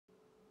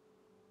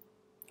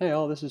Hey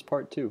all, this is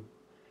part 2.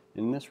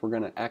 In this we're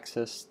going to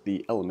access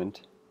the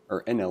element,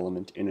 or an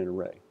element in an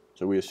array.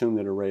 So we assume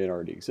that array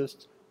already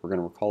exists. We're going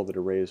to recall that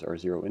arrays are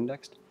 0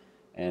 indexed.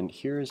 And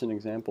here is an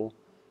example.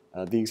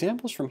 The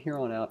examples from here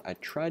on out, I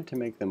tried to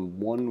make them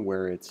one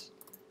where it's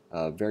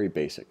very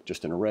basic.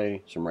 Just an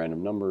array, some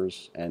random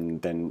numbers,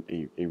 and then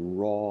a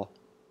raw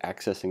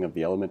accessing of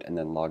the element and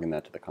then logging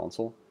that to the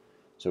console.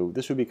 So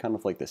this would be kind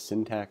of like the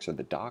syntax or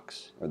the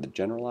docs, or the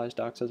generalized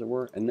docs as it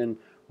were, and then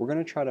we're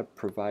going to try to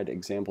provide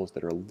examples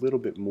that are a little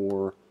bit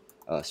more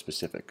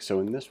specific. So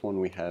in this one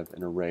we have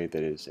an array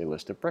that is a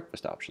list of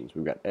breakfast options.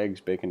 We've got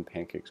eggs, bacon,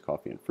 pancakes,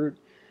 coffee, and fruit,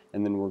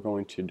 and then we're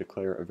going to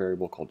declare a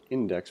variable called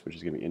index, which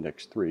is going to be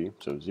index 3,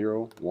 so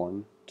 0,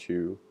 1,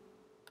 2,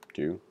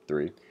 2,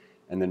 3,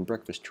 and then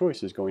breakfast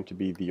choice is going to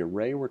be the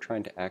array we're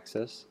trying to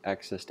access,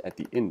 accessed at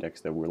the index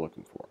that we're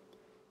looking for.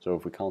 So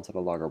if we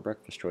console log our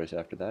breakfast choice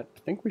after that, I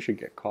think we should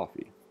get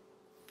coffee.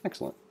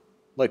 Excellent.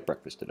 Light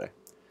breakfast today.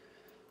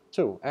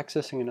 So,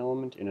 accessing an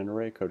element in an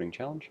array coding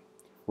challenge.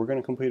 We're going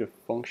to complete a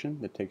function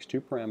that takes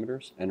two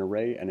parameters, an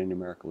array and a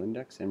numerical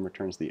index, and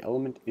returns the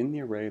element in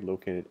the array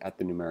located at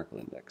the numerical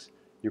index.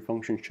 Your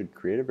function should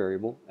create a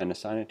variable and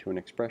assign it to an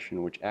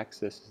expression which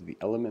accesses the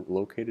element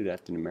located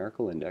at the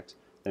numerical index,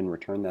 then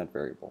return that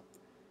variable.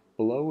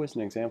 Below is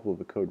an example of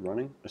the code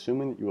running,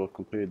 assuming that you will have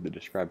completed the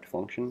described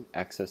function,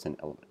 access an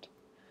element.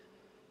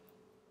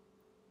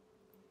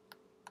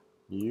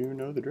 You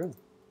know the drill.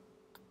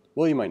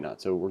 Well, you might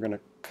not. So we're going to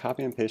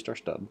copy and paste our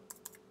stub.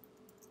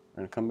 We're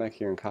going to come back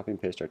here and copy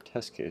and paste our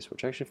test case,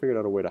 which I actually figured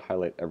out a way to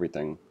highlight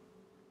everything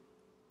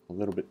a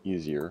little bit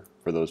easier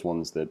for those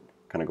ones that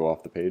kind of go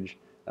off the page.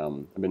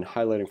 I've been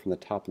highlighting from the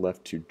top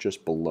left to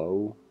just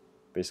below,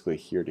 basically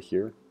here to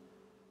here.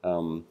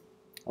 Well,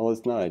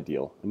 it's not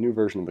ideal. A new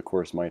version of the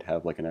course might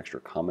have like an extra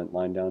comment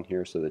line down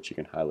here so that you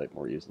can highlight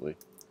more easily.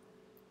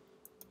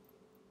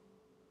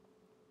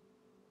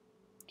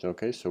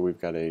 Okay, so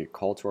we've got a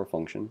call to our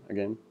function,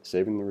 again,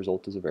 saving the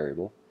result as a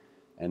variable,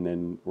 and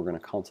then we're going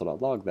to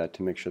console.log that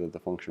to make sure that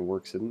the function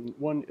works in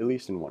at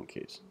least in one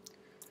case.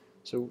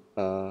 So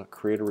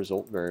create a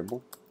result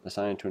variable,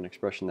 assign it to an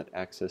expression that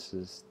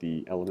accesses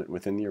the element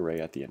within the array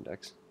at the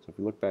index. So if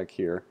we look back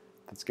here,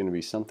 that's going to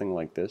be something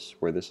like this,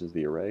 where this is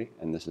the array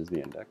and this is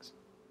the index.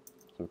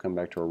 So we'll come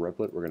back to our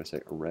replit, we're going to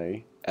say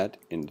array at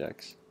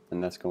index,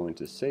 and that's going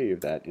to save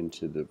that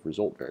into the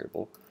result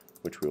variable,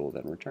 which we will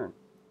then return.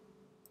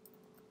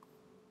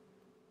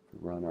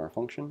 Run our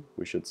function,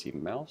 we should see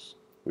mouse,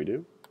 we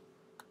do.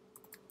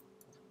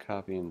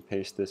 Copy and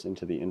paste this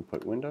into the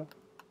input window.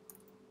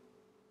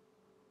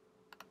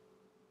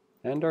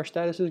 And our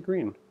status is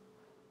green.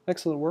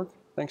 Excellent work,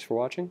 thanks for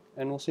watching,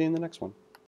 and we'll see you in the next one.